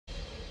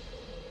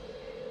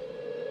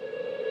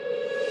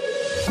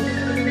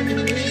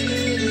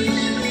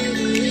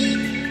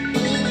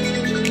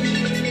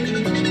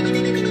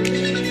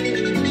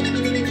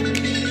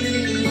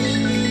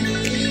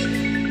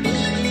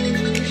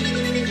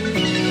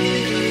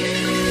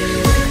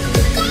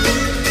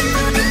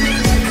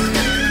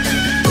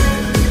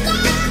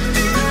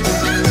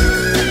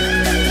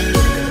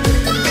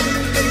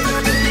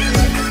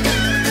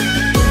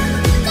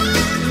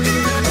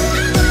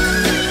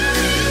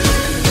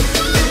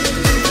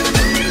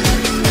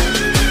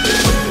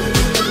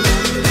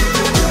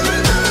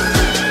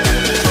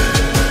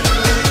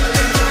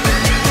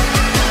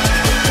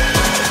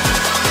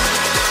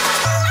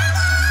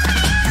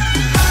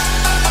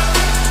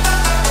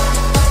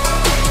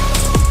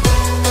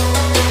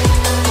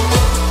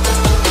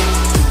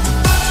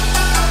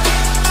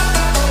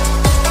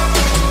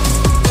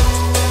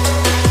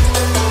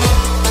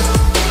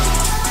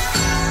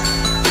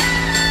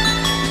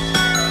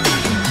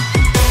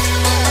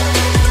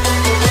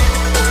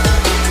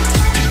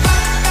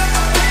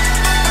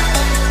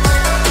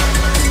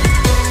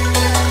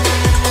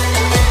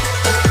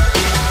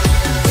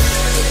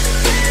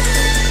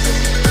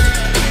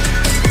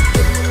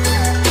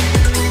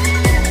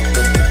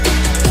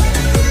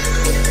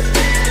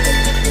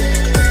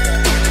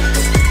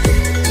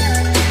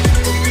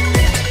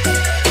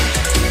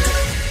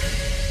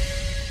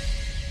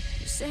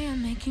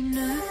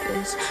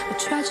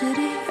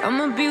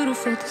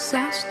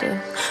disaster,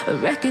 a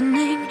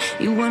reckoning.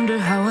 You wonder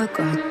how I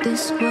got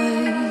this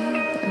way.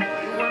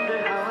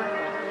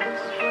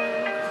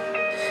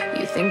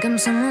 You think I'm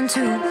someone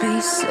to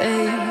be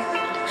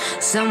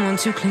saved, someone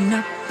to clean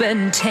up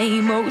and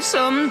tame. Oh,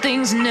 some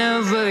things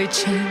never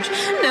change,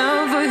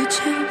 never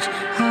change.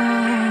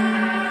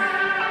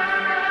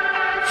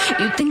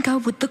 You think I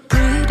would look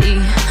pretty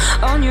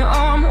on your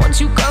arm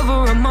once you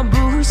cover up my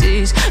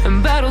bruises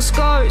and battle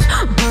scars,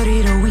 but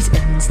it always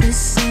ends the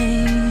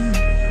same.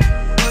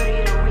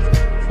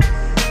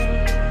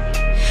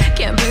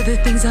 Can't bear the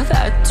things I've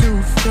had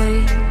to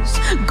face,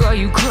 got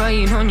you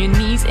crying on your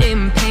knees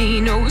in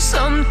pain. Oh,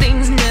 some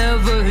things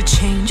never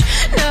change,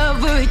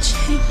 never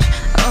change.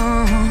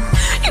 Oh,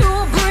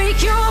 you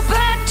break your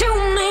back to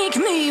make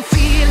me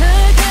feel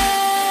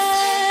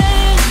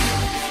again,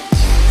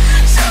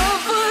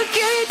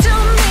 suffocate to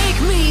make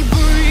me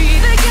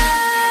breathe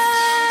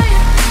again,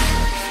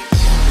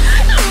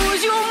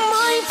 lose your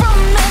mind from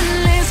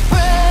endless pain.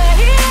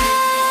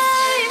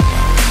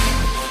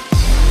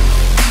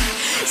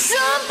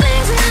 Some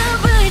things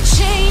never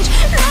change,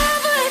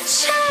 never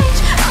change.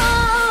 Oh,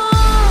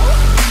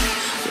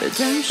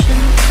 redemption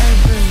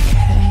never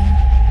came.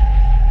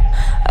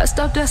 I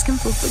stopped asking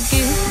for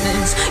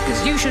forgiveness,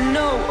 cause you should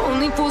know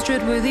only fools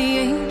tread with the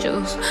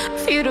angels.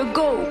 Fear to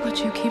go, but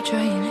you keep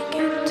trying to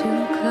get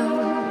too close.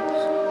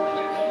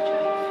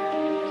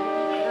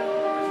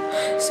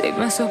 Save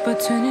myself by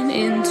turning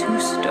into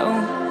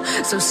stone.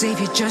 So save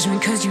your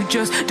judgment cause you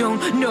just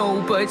don't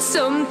know. But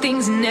some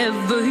things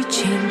never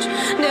change,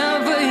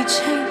 never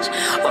change.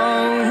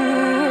 Oh,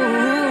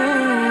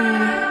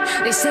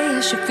 they say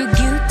I should feel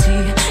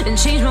guilty and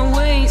change my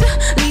ways,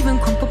 leaving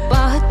crumpled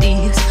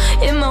bodies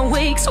in my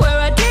wake. Swear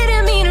I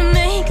didn't mean to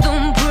make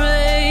them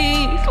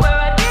break, swear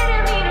I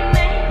didn't mean to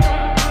make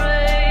them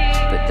break.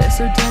 But they're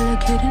so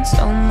delicate and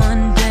so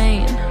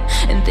mundane,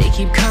 and they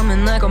keep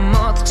coming like a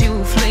moth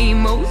to a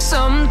flame. Oh,